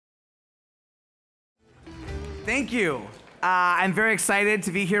Thank you. I'm very excited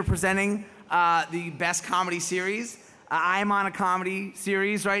to be here presenting the best comedy series. I'm on a comedy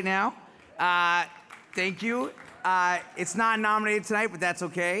series right now. Thank you. It's not nominated tonight, but that's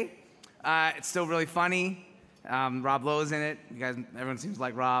okay. It's still really funny. Rob Lowe's in it. You guys, everyone seems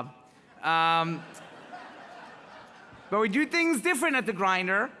like Rob. But we do things different at the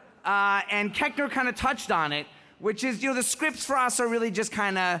Grinder, and Keckner kind of touched on it, which is, the scripts for us are really just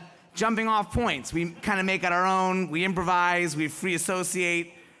kind of jumping off points. We kind of make it our own, we improvise, we free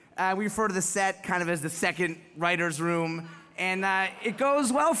associate. We refer to the set kind of as the second writer's room, and it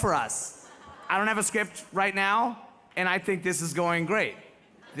goes well for us. I don't have a script right now, and I think this is going great,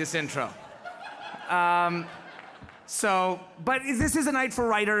 this intro. But this is a night for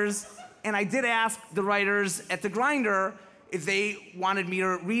writers, and I did ask the writers at the Grinder if they wanted me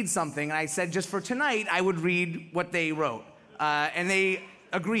to read something, and I said just for tonight, I would read what they wrote, and they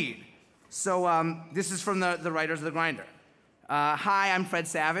agreed. So this is from the writers of the Grinder. Hi, I'm Fred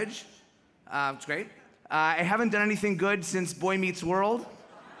Savage. It's great. I haven't done anything good since Boy Meets World.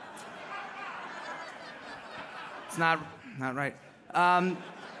 It's not right.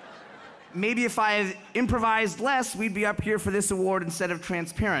 Maybe if I had improvised less, we'd be up here for this award instead of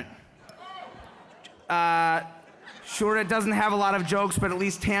Transparent. Sure, it doesn't have a lot of jokes, but at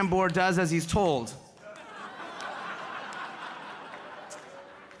least Tambor does as he's told.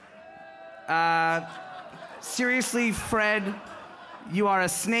 Seriously, Fred, you are a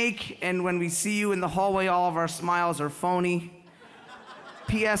snake, and when we see you in the hallway, all of our smiles are phony.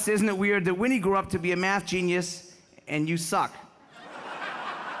 P.S. Isn't it weird that Winnie grew up to be a math genius, and you suck?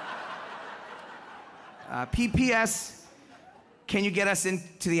 P.P.S. Can you get us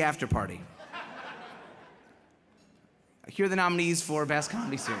into the after party? Here are the nominees for Best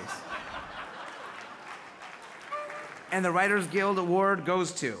Comedy Series. And the Writers Guild Award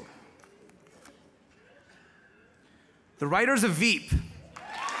goes to the writers of Veep.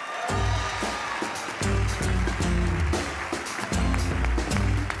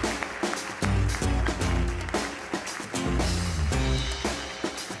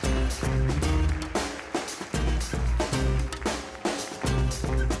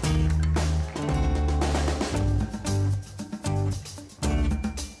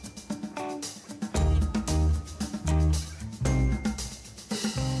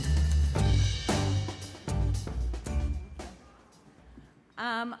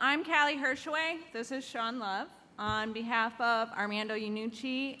 I'm Callie Hersheway. This is Sean Love. On behalf of Armando,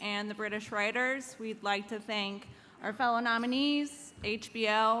 Iannucci, and the British writers, we'd like to thank our fellow nominees,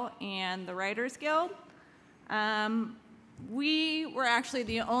 HBO, and the Writers Guild. We were actually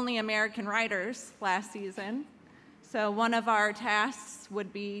the only American writers last season, so one of our tasks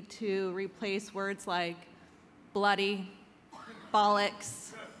would be to replace words like bloody,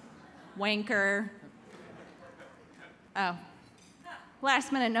 bollocks, wanker. Oh.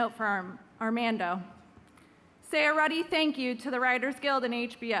 Last minute note for Armando. Say a ruddy thank you to the Writers Guild and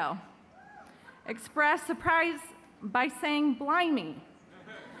HBO. Express surprise by saying blimey.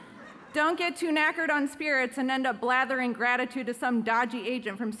 Don't get too knackered on spirits and end up blathering gratitude to some dodgy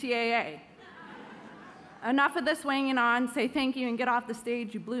agent from CAA. Enough of this weighing on, say thank you and get off the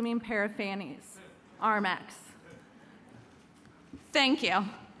stage, you blooming pair of fannies. Armex. Thank you.